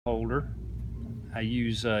holder. I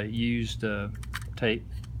use used tape.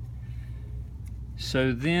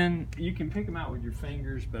 So then you can pick them out with your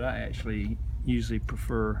fingers, but I actually usually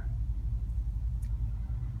prefer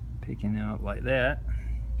picking them up like that.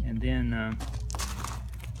 And then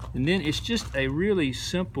it's just a really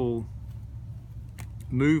simple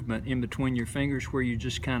movement in between your fingers where you're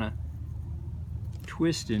just kind of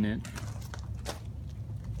twisting it.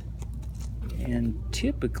 And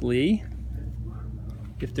typically,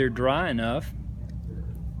 if they're dry enough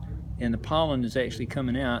and the pollen is actually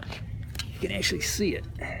coming out, you can actually see it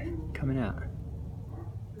coming out.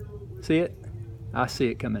 See it? I see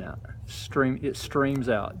it coming out. It streams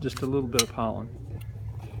out, just a little bit of pollen.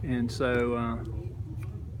 And so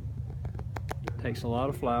it takes a lot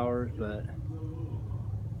of flowers, but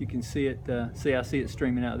you can see it. See, I see it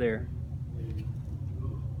streaming out there.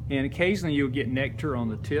 And occasionally you'll get nectar on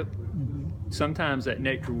the tip. Sometimes that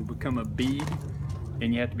nectar will become a bead,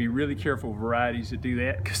 and you have to be really careful varieties that do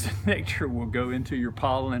that, because the nectar will go into your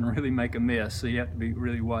pollen and really make a mess. So you have to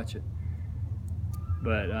really watch it.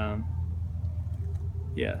 But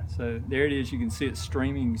yeah, so there it is. You can see it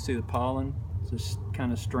streaming. You can see the pollen just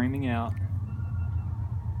kind of streaming out.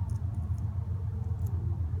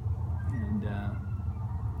 And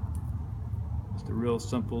just a real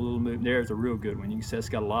simple little move. There's a real good one. You can see it's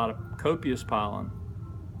got a lot of copious pollen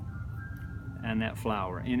and that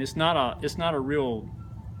flower. And it's not a real,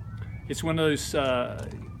 it's one of those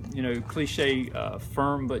you know, cliche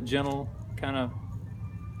firm but gentle kind of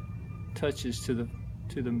touches to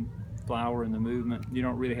the flower and the movement. You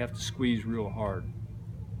don't really have to squeeze real hard,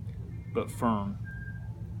 but firm.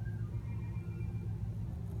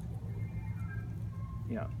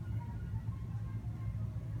 Yeah.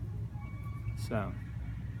 So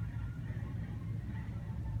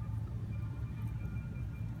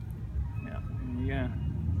yeah,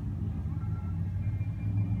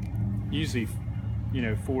 usually, you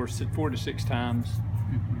know, 4 to 6 times.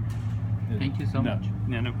 Thank you so much.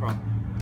 No problem.